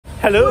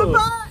Hello. We're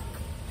back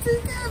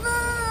together.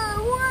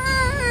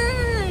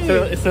 Way.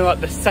 So it's like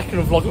the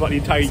second vlog about the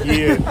entire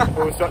year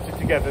where we're starting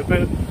together.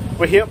 But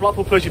we're here at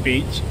Blackpool Pleasure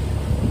Beach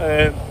for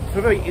a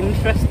very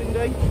interesting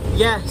day.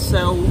 Yeah,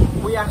 so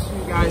we asked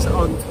you guys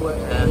on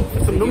Twitter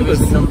for some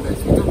numbers. We've done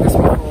this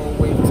before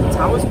with Two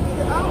Towers.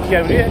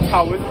 Yeah, we did it at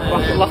Towers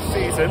last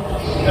season.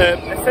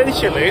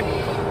 Essentially,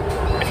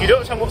 if you don't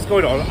understand what's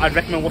going on, I'd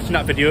recommend watching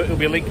that video. It'll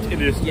be linked in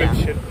the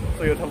description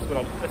so you'll know what's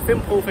going on. The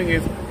simple thing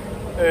is,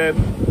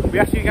 we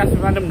asked you guys for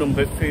random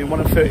numbers between 1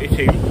 and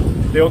 32.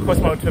 They all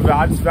correspond to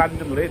rides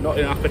randomly, not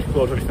in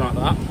alphabetical order or anything like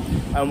that.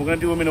 And we're going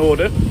to do them in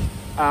order.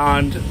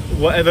 And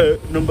whatever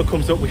number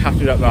comes up, we have to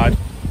do that ride.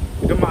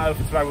 It doesn't matter if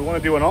it's a ride we want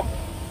to do or not.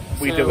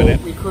 We're doing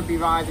it. We could be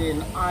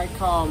riding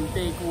Icon,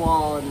 Big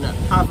One,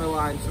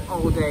 Avalanche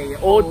all day.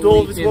 Or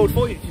Dover's Road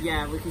Footage.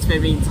 Yeah, we can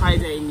spend the entire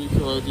day in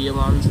Nickelodeon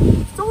Land.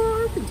 Is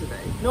Dora open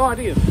today? No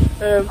idea.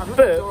 I've not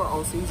been Dora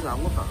all season. I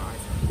love that ride.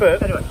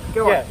 But anyway,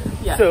 go on.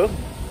 Yeah. So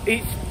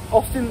each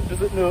Austin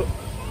doesn't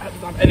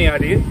have any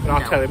idea, and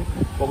I'll tell him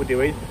what we're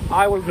doing.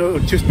 I will know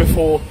just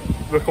before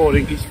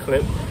recording each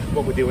clip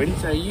what we're doing.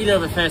 So you know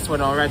the first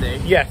one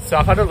already? Yes, so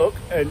I've had a look,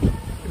 and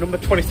number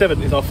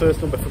 27 is our first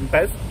number from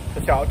Bez.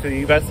 So shout out to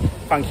you, Bez.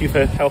 Thank you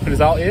for helping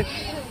us out here.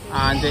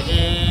 And it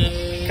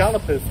is...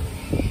 Gallopers.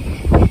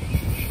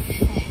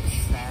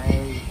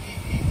 I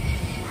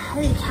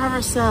hate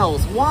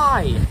carousels.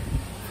 Why?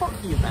 Fuck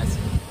you, Bez.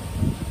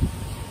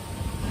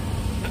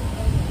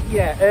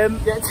 Yeah,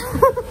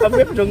 have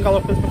we ever done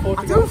Gallopers before?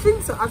 I don't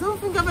think so. I don't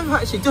think I've ever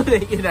actually done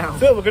it, you know.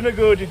 So we're going to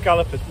go do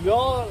Gallopers. We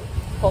are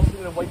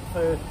possibly going to wait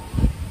for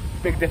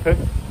Big Dipper,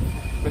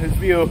 but it's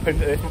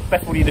reopened. It's the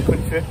best one in the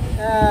country.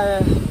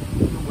 I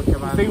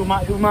think we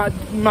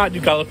might do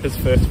Gallopers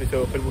first if it's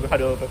open. We'll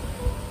head over.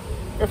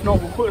 If not,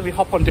 we'll quickly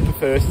hop on Dipper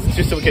first,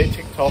 just so we get it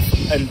ticked off,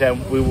 and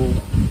then we will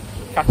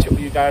catch up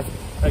with you guys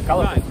at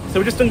Gallopers. Right. So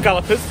we've just done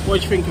Gallopers.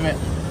 What do you think of it?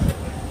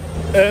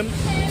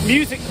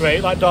 Music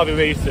great, like Derby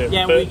Racer.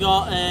 Yeah, we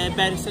got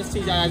Bare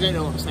Necessities, and I don't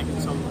know what the second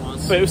song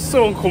was. But it was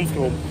so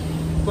uncomfortable.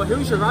 But who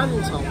was your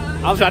riding song?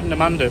 I was riding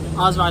Amanda.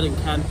 I was riding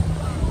Ken.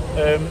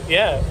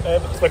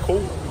 It's quite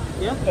cool.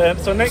 Yeah.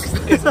 So next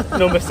is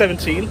number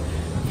 17,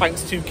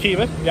 thanks to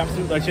Kira, the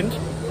absolute legend.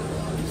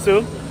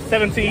 So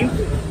 17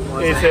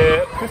 is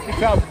Krusty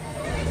Krab.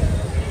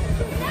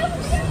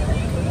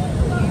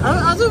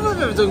 I don't know if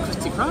I've ever done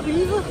Krusty Krab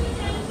either.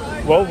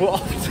 Well, we're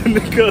off to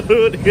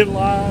Nickelodeon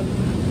Land.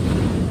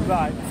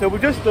 Right, so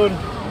we've just done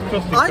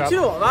Krusty Krab. Do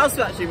you know what? That's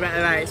actually better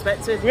than I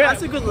expected. Yeah.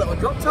 That's a good little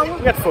drop tower.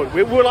 We had fun.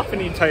 We were laughing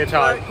the entire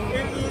time.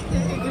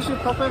 It gives you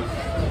proper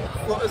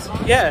flutters.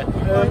 Yeah.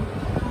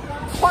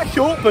 Quite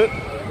short, but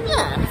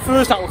yeah.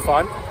 First that was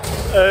fine.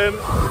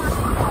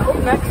 Up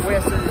next, we're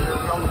in the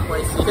wrong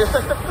place here.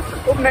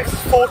 Up next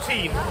is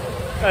 14.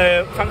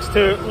 Thanks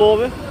to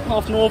Laura,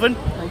 half Northern.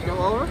 Thank you,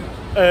 Laura.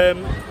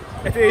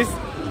 It is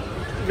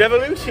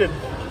Revolution.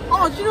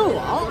 Oh, do you know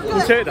what?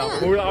 We'll take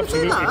that. We'll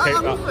absolutely take that. I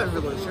love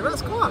Revolution.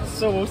 That's class.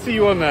 So we'll see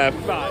you on there.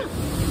 Right.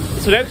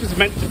 So next is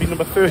meant to be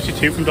number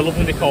 32 from the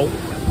lovely Nicole,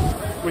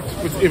 which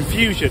was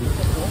Infusion.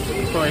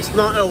 But it's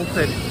not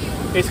open.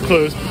 It's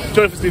closed.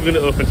 Jonathan's leaving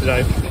it open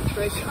today.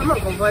 I'm not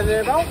complaining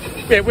about.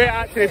 Yeah, we're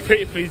actually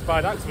pretty pleased by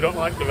that because we don't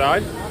like the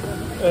ride.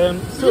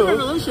 So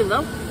Revolution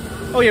though.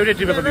 Oh yeah, we did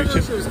do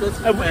Revolution. Revolution was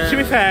good. To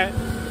be fair,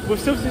 we've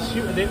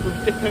substituted it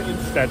with Dipper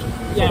instead.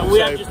 Yeah, we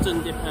have just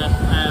done Dipper.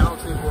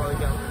 Obviously, before we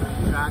go.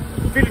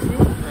 Really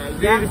smooth.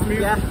 Really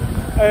smooth.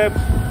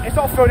 It's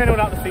not throwing anyone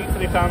out the seats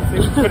anytime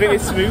soon, but it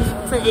is smooth.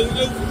 So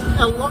it's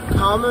a lot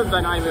calmer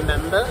than I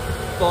remember,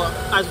 but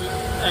as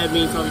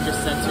me and Tommy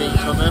just said to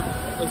each other,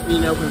 it's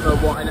been open for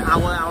what, an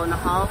hour, hour and a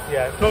half?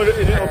 Yeah, it's not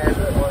open.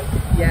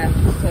 Yeah,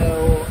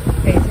 so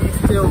it's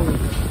still...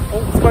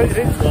 Oh, it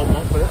is warm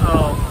up, but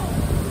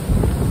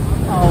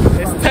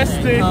it's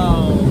testing.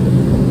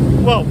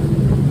 Well,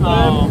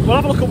 we'll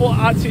have a look at what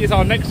actually is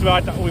our next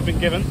ride that we've been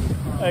given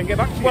and get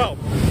back to you. Well,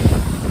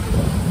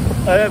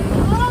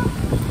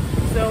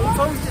 so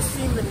Tom's just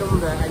seen the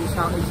number and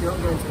shouted, "You're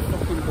not going to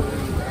fucking believe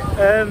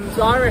it."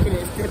 So I reckon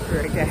it's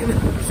Dipper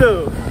again.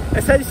 So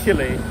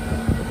essentially,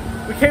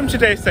 we came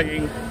today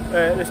saying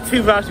there's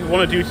two rides we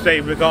want to do today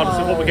regardless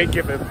of what we get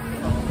given.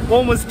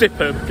 One was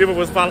Dipper, the other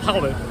was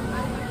Valhalla.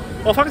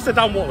 Well, thanks to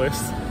Dan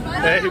Wallace,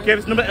 who gave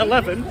us number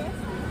 11,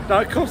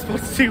 that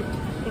corresponds to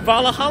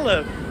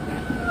Valhalla.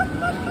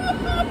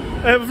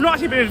 We've not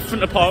actually been in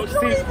front of the park. It's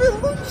not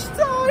even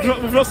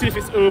lunchtime. We've not seen if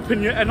it's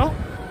open yet or not.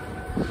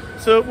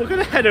 So we're going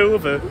to head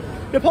over.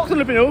 The park's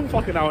only been open for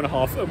like an hour and a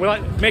half, and we're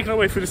like making our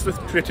way through this list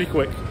pretty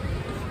quick. I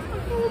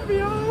won't be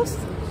arsed.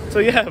 So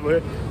yeah,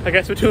 I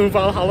guess we're doing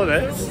Valhalla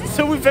next.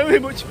 So we've very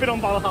much been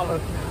on Valhalla.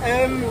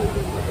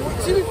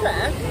 To be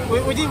fair,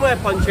 we did wear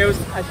ponchos,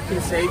 as you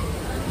can see.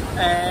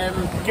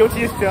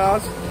 Guilty as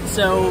charged.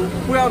 So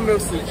we are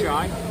mostly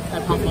dry.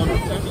 As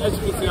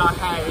you can see, our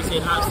hair is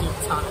in absolute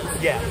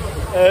tatters. Yeah.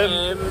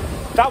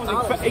 That was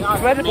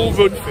incredible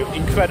run through.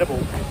 Incredible.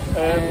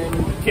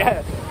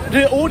 Yeah.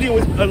 The audio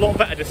was a lot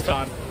better this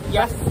time.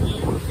 Yes, you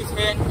could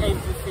hear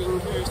everything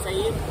they were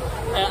saying.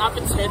 At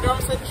the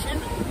turnaround section,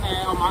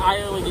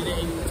 I only did it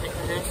in tech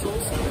rehearsals.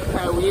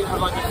 we didn't have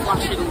like the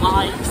flashing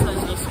lights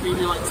that used to be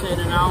like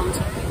turning around.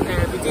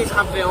 We did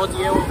have the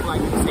audio of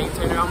like the same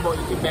turnaround, but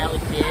you could barely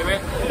hear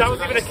it. That was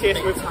even a case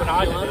with when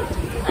I did it.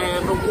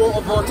 The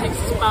water vortex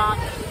is back.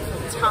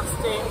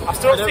 Fantastic. I've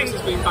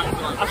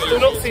still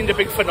not seen the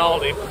big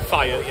finale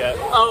fire yet.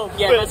 Oh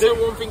yeah, but that's the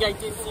one thing I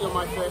did see on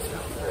my first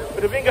one.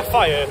 But the ring of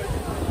fire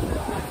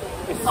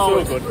is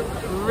so good.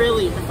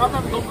 Really, the fact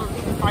that we've got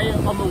the fire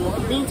on the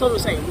water. Me and Tom were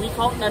saying we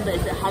can't remember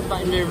if it had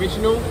that in the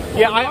original.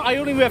 Yeah, I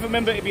only ever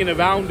remember it being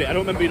around it. I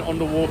don't remember being on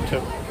the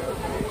water.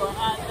 But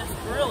that's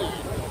brilliant.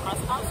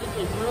 That's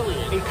absolutely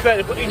brilliant.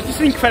 Incredible. It's just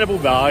an incredible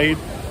ride.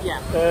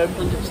 Yeah,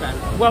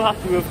 100%. Well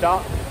happy with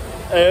that.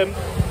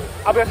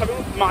 I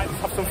might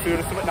have some food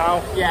or something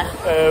now. Yeah.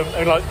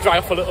 And like dry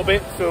off a little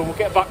bit. So we'll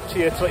get back to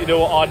you to let you know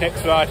what our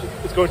next ride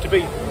is going to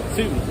be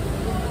soon.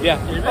 Yeah.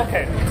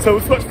 Okay. So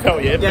we've got to tell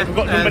you. Yeah. We've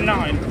got number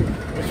 9,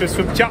 which was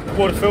from Jack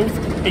Waterfield.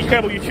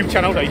 Incredible YouTube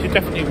channel that you should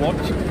definitely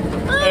watch.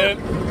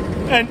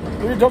 And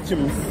the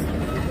documents.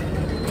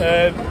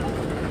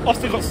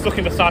 Austin got stuck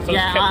in the side. So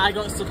yeah, I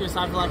got stuck in the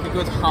side for like a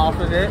good half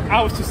of it.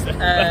 I was just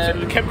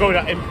kept going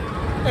at him.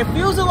 It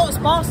feels a lot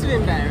sparser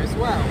in there as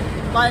well.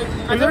 Like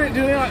There's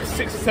only like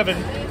 6 or 7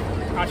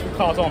 actual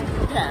cars on.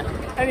 Yeah.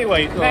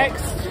 Anyway,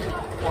 next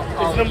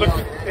is number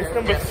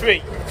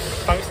 3.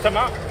 Thanks to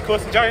Matt,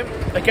 Course and Giant.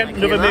 Again,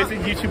 another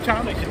amazing YouTube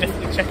channel that you should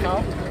definitely check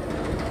out.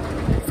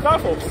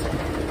 Skyforce.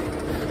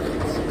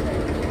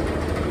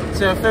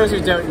 So for those who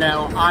don't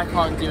know, I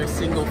can't do a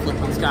single flip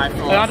on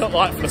Skyforce. I don't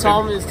like flipping.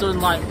 Tom has done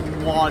like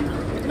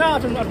 1. No,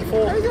 I've done 4.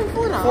 Oh, he's done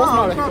 4 now? 4's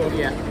my record. record.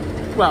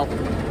 Yeah. Well,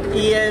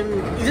 he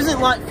doesn't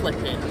like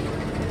flipping,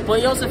 but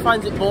he also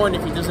finds it boring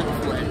if he doesn't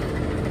flip.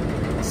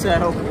 So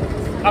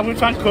I'm going to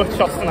try and coach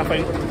Austin, I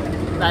think.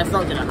 That's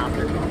not going to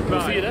happen.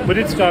 We'll see you there. We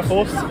did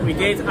Skyforce. We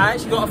did. I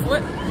actually got a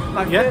flip.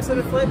 My first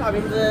ever flip. I'm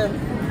in the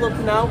flip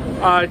now.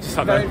 I just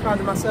had very proud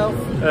of myself.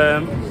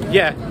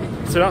 Yeah,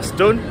 so that's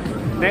done.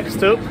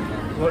 Next up,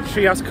 we've got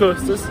Treehouse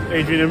Coasters,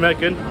 Adrian and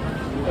Megan.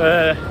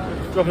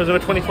 Drop us number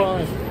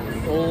 25.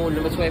 Oh,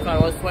 number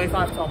 25 was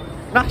 25, Tom.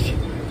 Nash.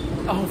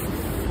 Oh,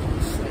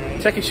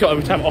 take a shot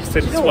every time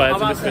Austin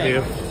swears in this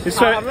video.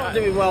 I'm not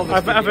doing well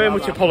this I very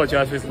much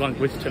apologise for his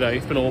language today,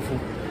 it's been awful.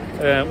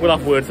 We'll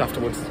have words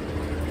afterwards.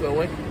 Will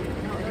we?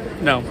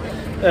 No.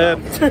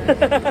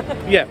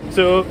 Yeah,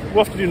 so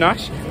we'll have to do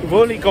Nash. We've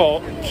only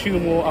got 2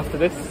 more after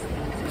this.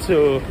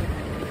 So,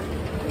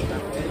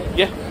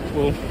 yeah,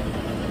 we'll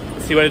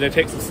see where it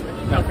takes us.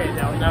 No. Okay,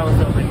 now we're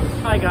filming.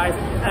 Hi guys.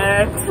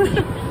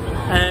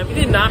 We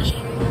did Nash.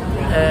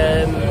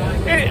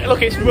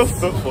 Look, it's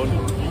rough but fun.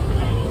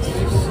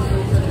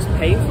 It's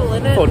painful,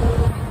 isn't it? Fun.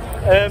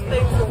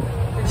 Painful.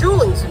 The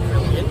jeweling's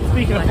brilliant.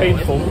 Speaking of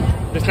painful,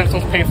 this next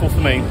one's painful for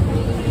me.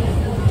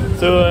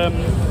 So,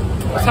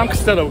 Sam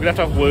Costello, we're going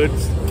to have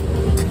words.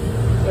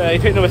 He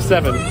picked number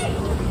 7.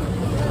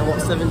 And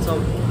what's 7,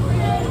 Tom?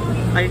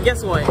 I can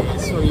guess what it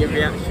is from your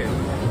reaction.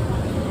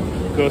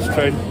 Ghost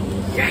Train.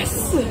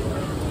 Yes!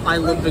 I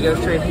love the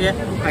Ghost Train here.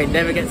 I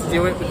never get to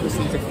do it because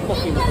he's a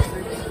fucking bastard.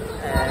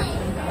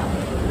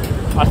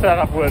 I said I'd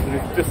have words and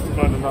it's just as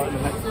known as that in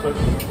the next clip.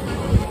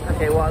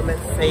 Okay, what I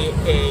meant to say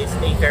is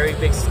a very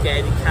big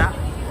scaredy cat.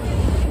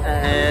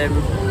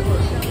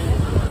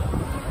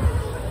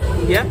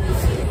 Yeah.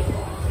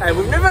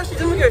 We've never actually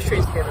done the Ghost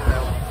Train together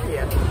though.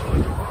 Yeah.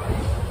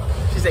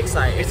 She's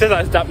excited. He said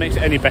that makes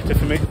it any better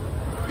for me.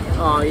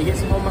 Oh, you get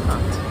some on my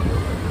hat.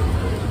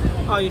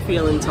 How are you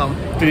feeling, Tom?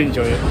 Did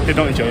enjoy it. Did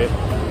not enjoy it.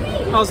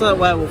 How's that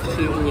werewolf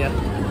shooting you?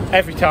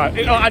 Every time.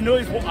 I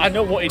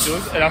know what he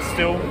does, and I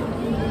still.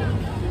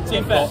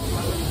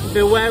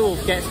 The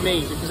werewolf gets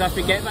me because I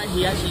forget that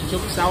he actually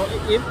jumps out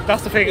at you.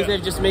 That's the thing. Instead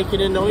of just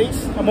making a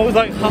noise. I'm always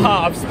like,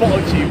 haha, I've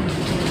spotted you.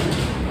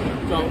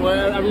 But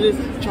we're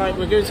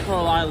going to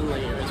Coral Island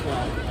later as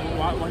well.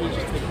 Why don't you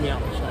just take me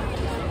out of the shop?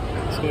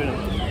 What's going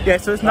on? Yeah,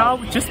 so it's now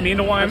just me and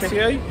the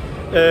Y.M.C.A.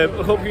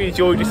 I hope you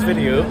enjoyed this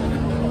video.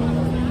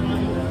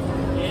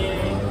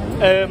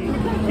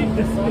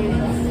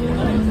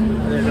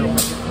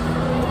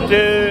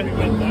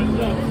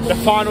 The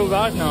final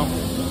ride now.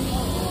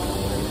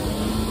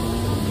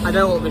 I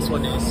know what this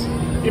one is.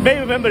 You may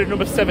remember the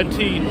number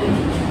 17.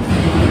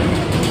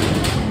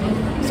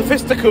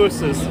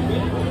 Sophisticoasters.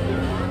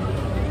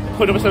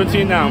 Put number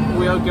 17 now.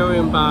 We are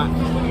going back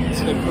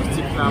to the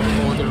Krusty Krab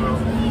order room.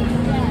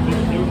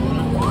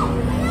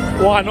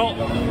 Why not?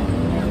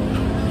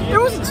 It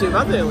wasn't too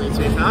bad earlier, to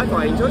be fair. I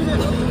quite enjoyed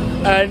it.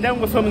 And then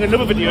we're filming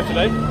another video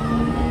today.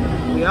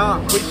 We are.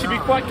 Which should be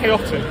quite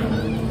chaotic.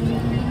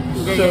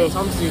 We're going to get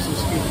Tom to do some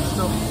stupid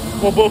stuff.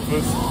 Well, both of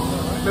us.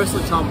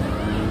 Mostly Tom.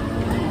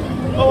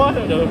 Oh, I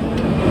don't know.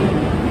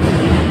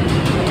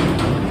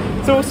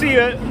 So we'll see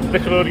you at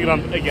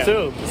Nickelodeon again.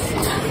 So,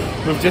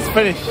 we've just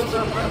finished.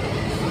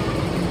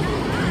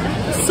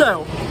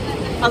 So,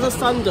 as I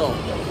stand up,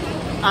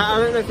 I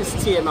don't know if it's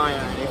TMI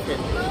or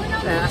anything,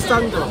 I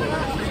stand up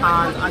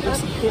and I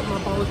just hit my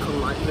bollock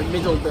on like the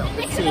middle bit of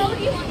the seat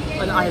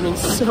and I am in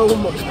so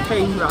much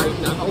pain right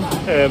now.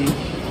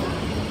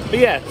 But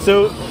yeah,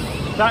 so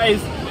that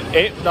is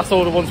it. That's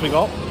all the ones we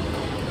got.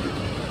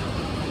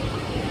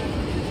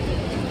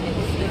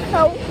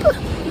 Help.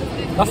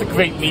 That's a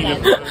great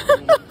meme.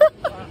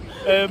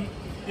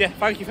 Yeah,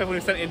 thank you for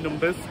everyone who sent in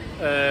numbers.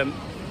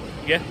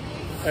 Yeah,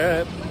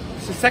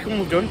 it's the second one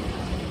we've done.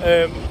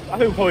 I think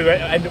we'll probably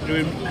end up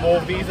doing more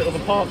of these at other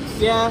parks.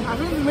 Yeah, I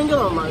think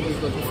Flamingo might be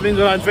good.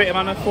 Flamingo Land, Drayton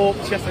Manor, Thorpe,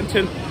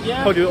 Chessington.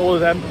 Yeah. Probably do all of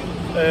them.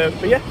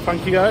 But yeah,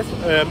 thank you guys.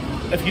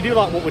 If you do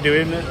like what we're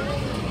doing,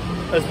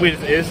 as weird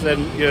as it is,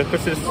 then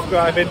consider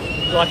subscribing,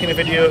 liking the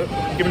video,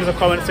 giving us a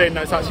comment saying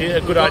that's actually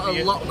a good idea.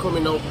 We've got a lot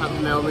coming up at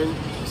the moment.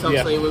 So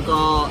obviously we've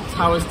got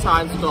Towers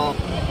Times, we've got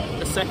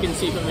the second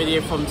secret video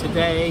from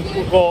today.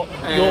 We've got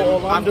your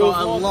Orlando I've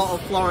got vlogs. a lot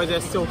of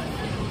Florida still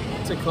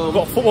to come. We've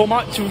got a football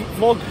match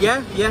vlog.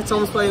 Yeah,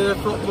 Tom's playing a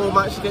football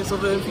match against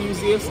other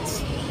enthusiasts.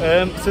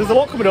 So there's a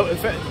lot coming up.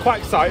 It's quite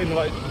exciting,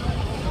 like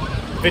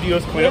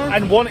videos coming up,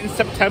 and one in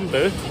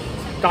September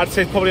that I'd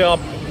say is probably our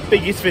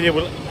biggest video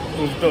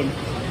we've done.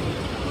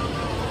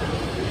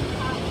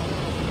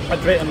 At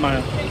Drayton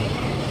Manor.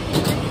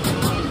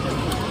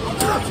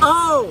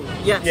 Oh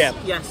yes, yeah,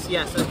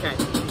 yes. Okay.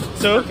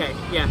 So okay,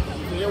 yeah.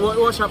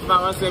 Watch out for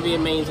that. That's going to be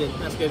amazing.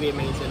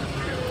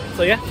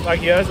 So yeah,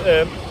 thank you guys,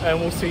 and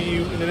we'll see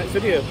you in the next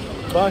video.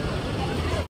 Bye.